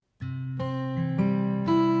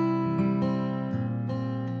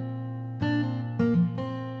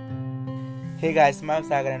Hey guys, I'm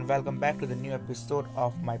Sagar and welcome back to the new episode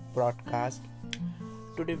of my podcast.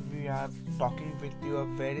 Today we are talking with you a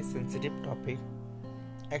very sensitive topic.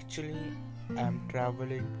 Actually, I'm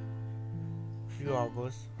traveling few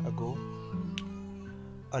hours ago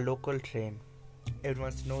a local train.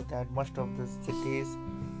 Everyone knows that most of the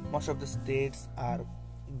states are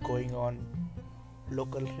going on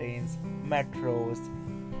local trains, metros,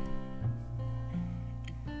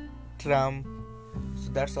 tram.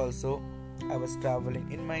 So that's also I was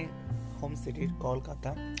traveling in my home city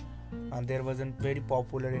Kolkata, and there wasn't very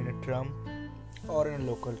popular in a tram or in a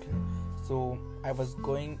local train. So I was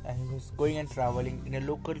going and traveling in a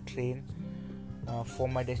local train for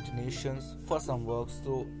my destinations for some work.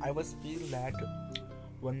 So I was feel that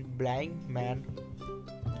one blind man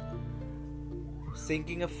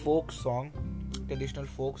singing a folk song. Traditional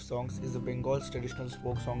folk songs is a Bengal's traditional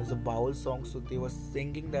folk song is a Baul song. So they were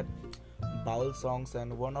singing that Baul songs,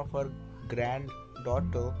 and one of her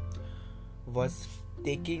granddaughter was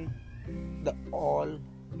taking the all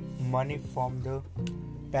money from the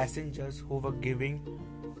passengers who were giving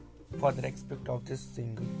for the respect of this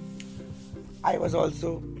singer. I was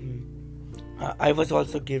also I was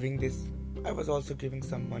also giving this. I was also giving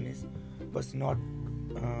some monies, but not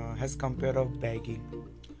as compared of begging,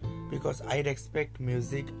 because I respect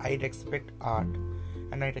music, I respect art,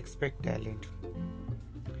 and I respect talent.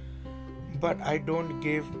 But I don't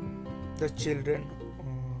give the children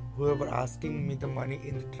whoever asking me the money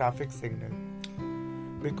in the traffic signal,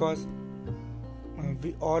 because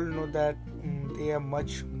we all know that they are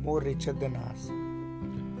much more richer than us.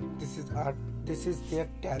 This is art. This is their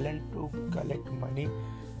talent to collect money.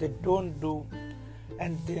 They don't do,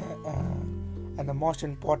 and and the most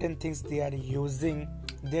important things, they are using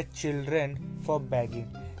their children for begging.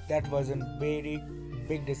 That was a very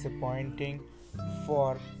big disappointing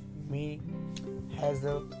for me as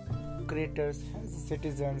a creators, as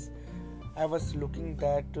citizens. I was looking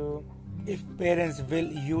that if parents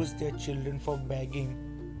will use their children for begging,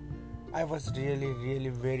 I was really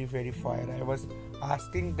very fire. I was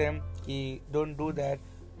asking them, don't do that,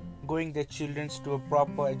 going their children to a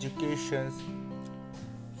proper educations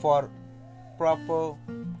for proper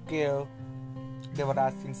care. They were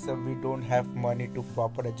asking, sir, we don't have money to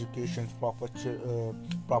proper education, proper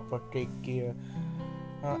take care.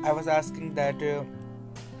 I was asking that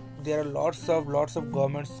there are lots of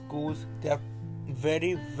government schools. They are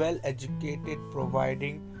very well educated,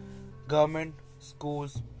 providing government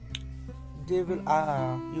schools. They will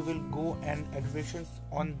you will go and admissions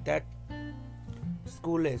on that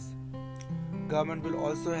school is. Government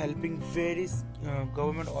also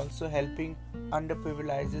helping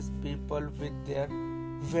underprivileged people with their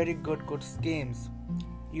very good schemes.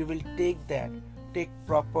 You will take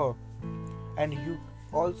proper, and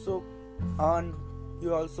also earn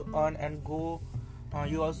you also earn and go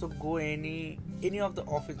you also go any of the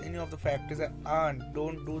office, any of the factories and earn.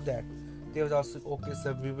 Don't do that. They was also, okay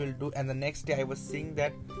sir, we will do. And the next day I was seeing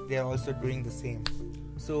that they are also doing the same.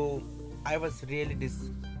 So I was really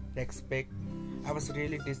dislike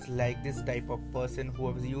this type of person who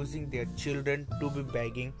was using their children to be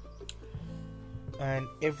begging. And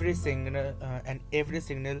every signal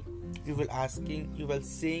you will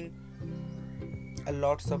seeing a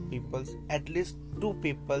lots of peoples, at least two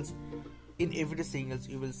peoples in every singles.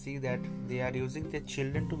 You will see that they are using their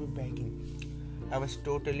children to be begging. I was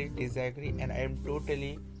totally disagree, and I am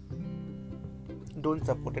totally don't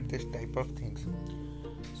support this type of things.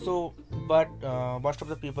 So but most of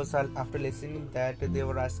the people are, after listening that, they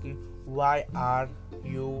were asking, why are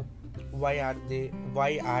you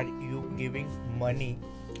giving money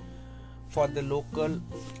for the local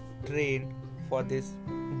train for this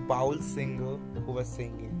Baul singer who was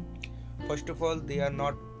singing? First of all, they are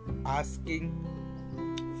not asking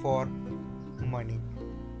for money.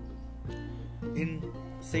 In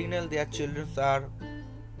signal, their children are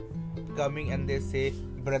coming and they say,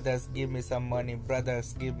 brothers, give me some money,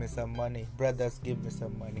 brothers, give me some money, brothers, give me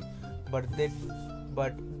some money. But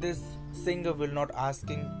this singer will not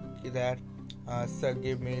asking that, sir,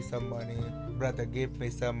 give me some money, brother, give me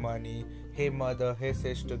some money, hey mother, hey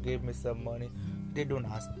sister, give me some money. They don't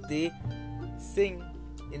ask. They sing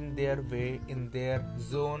in their way, in their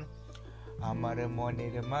zone. আমার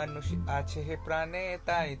মনের মানুষ আছে হে প্রাণে,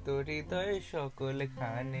 তাই তো হৃদয় সকল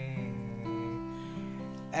খানে.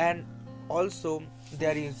 And also they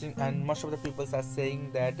are using, and most of the people are saying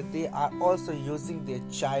that they are also using their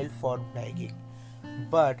child for begging.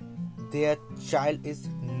 But their child is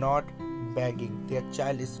not begging. Their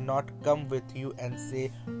child is not come with you and say,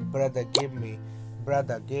 brother, give me,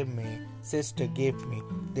 brother, give me, sister, give me.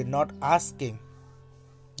 They're not asking.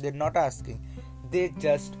 They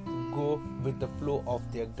just go with the flow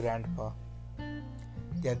of their grandpa.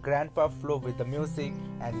 Their grandpa flow with the music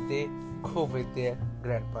and they go with their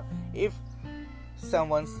grandpa. If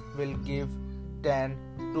someone will give 10,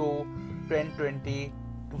 2, 10, 20,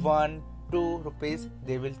 1, 2 rupees,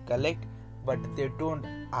 they will collect, but they don't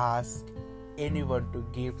ask anyone to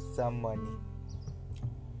give some money.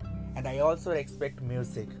 And I also respect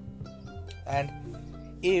music. And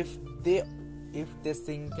if they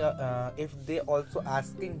sing, if they also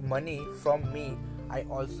asking money from me, I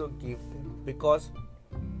also give them, because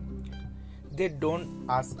they don't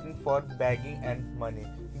asking for begging and money.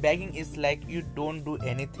 Begging is like you don't do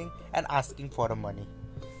anything and asking for a money.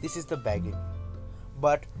 This is the begging.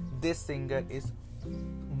 But this singer is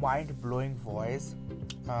mind-blowing voice.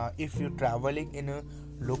 If you're traveling in a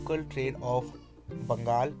local train of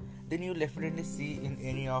Bengal, then you definitely see in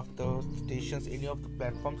any of the stations, any of the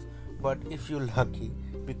platforms. But if you're lucky,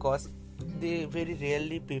 because they very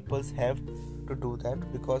rarely people have to do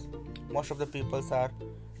that, because most of the peoples are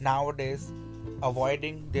nowadays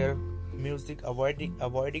avoiding their music,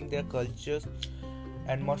 avoiding their cultures,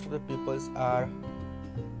 and most of the peoples are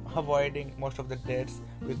avoiding most of the dates,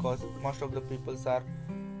 because most of the peoples are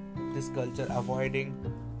this culture avoiding,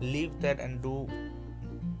 leave that and do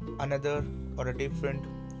another or a different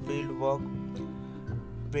field work.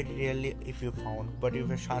 Very rarely if you found, but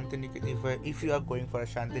if you are going for a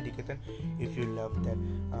Shantiniketan, if you love that,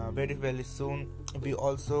 very soon we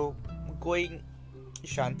also going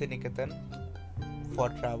Shantiniketan for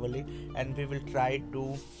traveling, and we will try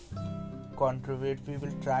to contribute, we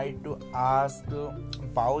will try to ask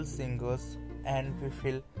bowl singers, and we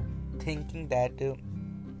will thinking that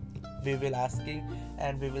we will asking,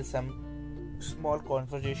 and we will some small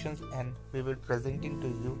conversations, and we will presenting to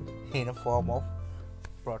you in a form of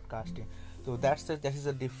broadcasting. So that is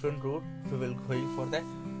a different route we will going for that.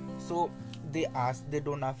 So they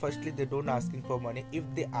don't asking for money. If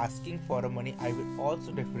they asking for a money, I will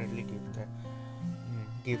also definitely give that,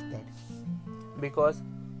 because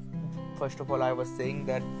first of all I was saying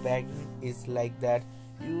that begging is like that,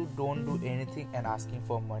 you don't do anything and asking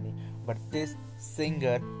for money. But this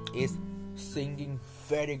singer is singing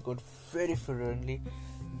very good, very fluently,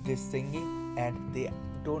 they singing, and they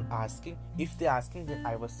don't asking. If they asking, then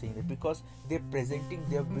I was saying it, because they're presenting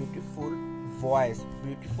their beautiful voice,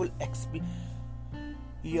 beautiful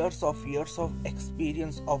years of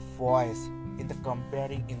experience of voice in the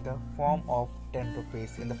comparing in the form of 10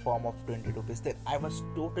 rupees, in the form of 20 rupees, that I was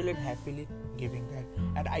totally and happily giving that.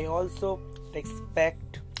 And I also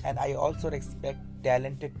respect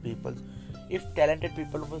talented people. If talented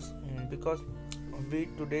people was because we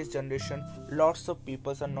today's generation, lots of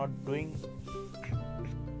people are not doing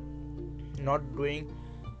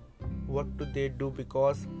what do they do,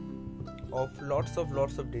 because of lots of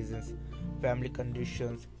reasons, family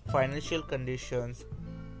conditions, financial conditions,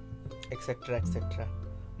 etc.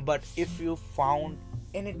 But if you found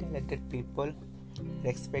any talented people,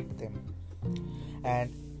 respect them.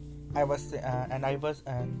 And I was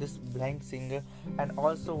this blind singer, and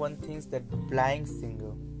also one thing is that blind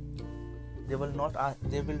singer, they will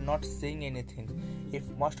not sing anything. If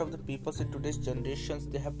most of the people in today's generations,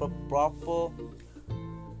 they have a proper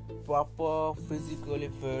physical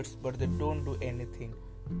efforts, but they don't do anything.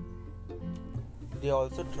 They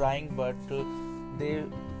also trying, but they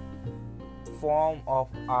form of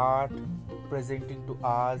art presenting to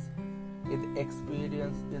us in the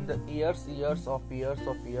experience, in the years of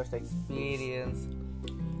experience,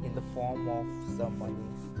 in the form of some money.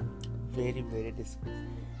 Very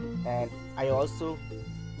and I also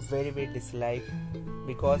very dislike,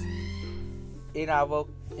 because in our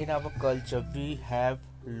culture we have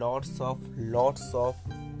lots of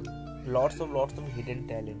hidden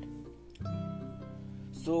talent.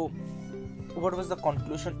 So what was the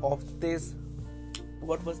conclusion of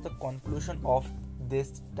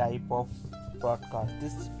this type of broadcast,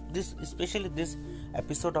 this especially this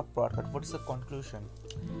episode of broadcast? What is the conclusion?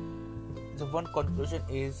 The one conclusion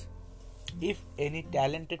is, if any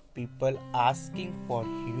talented people asking for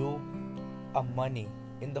you a money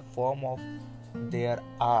in the form of their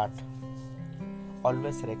art,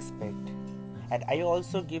 always respect. And I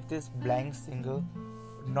also give this blind singer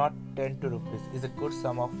not 10 to rupees is a good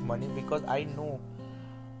sum of money, because I know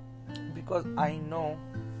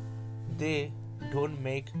they don't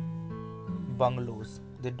make bungalows,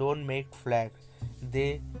 they don't make flag,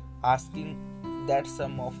 they asking that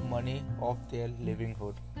sum of money of their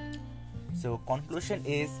livelihood. So conclusion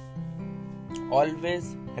is,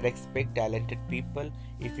 always respect talented people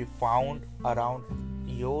if you found around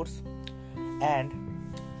yours. And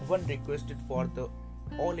one requested for the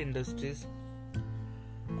all industries,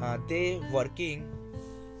 they working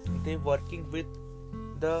they working with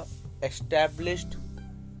the established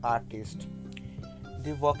artist.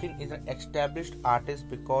 They working is an established artist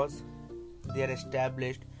because they are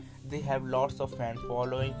established. They have lots of fan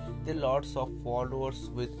following. They lots of followers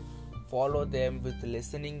with follow them with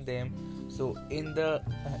listening them. So in the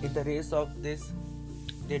race of this,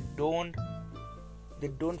 they don't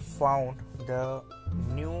found the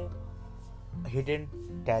new hidden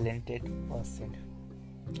talented person.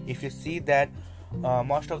 If you see that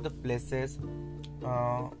most of the places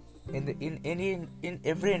in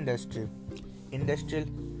every industrial,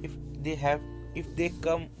 if they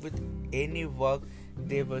come with any work,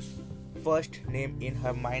 they was first name in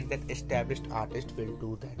her mind that established artist will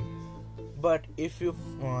do that. But if you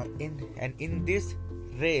in this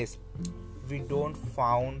race, we don't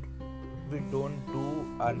do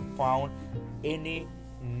and found any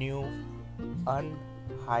new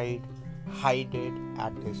unhide hided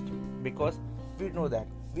artist, because we know that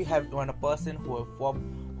we have one person who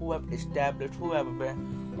have established, who have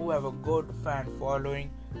a good fan following.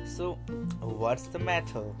 So what's the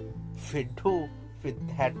matter we do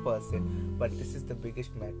with that person? But this is the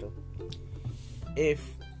biggest matter. If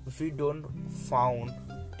we don't found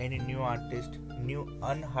any new artist, new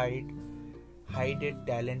hidden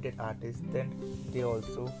talented artist, then they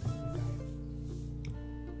also die.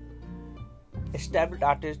 Established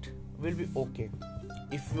artist will be okay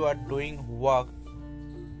if you are doing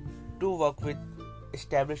two work with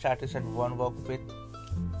established artists and one work with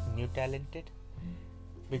new talented,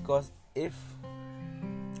 because if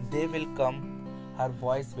they will come, her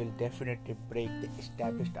voice will definitely break the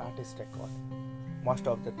established artist record. Most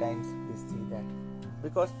of the times we see that,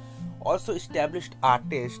 because also established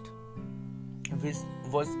artist which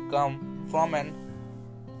was come from an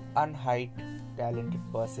unhide talented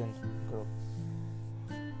person group.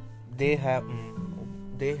 They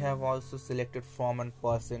have also selected from a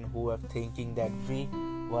person who are thinking that we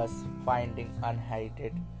was finding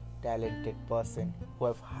unhided talented person who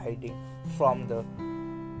are hiding from the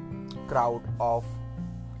crowd of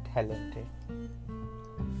talented.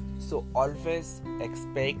 So always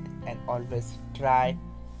expect and always try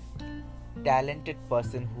talented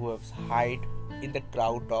person who has hide in the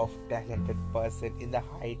crowd of talented person, in the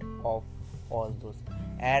height of all those.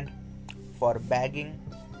 And for begging,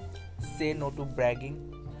 say no to bragging,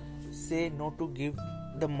 say no to give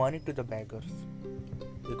the money to the beggars,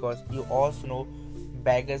 because you also know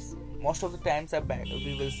beggars most of the times are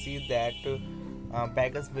we will see that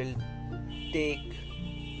beggars will take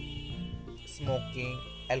smoking,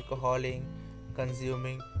 alcoholing,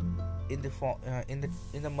 consuming in the form in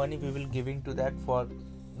the money we will giving to that. For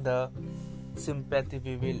the sympathy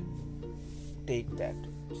we will take that.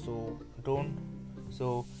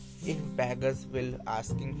 So if beggars will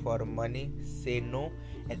asking for money, say no.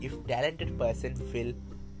 And if talented person will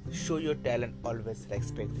show your talent, always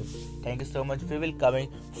respect them. Thank you so much. We will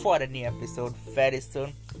coming for a new episode very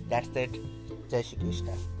soon. That's it. Jai Shri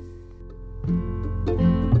Krishna.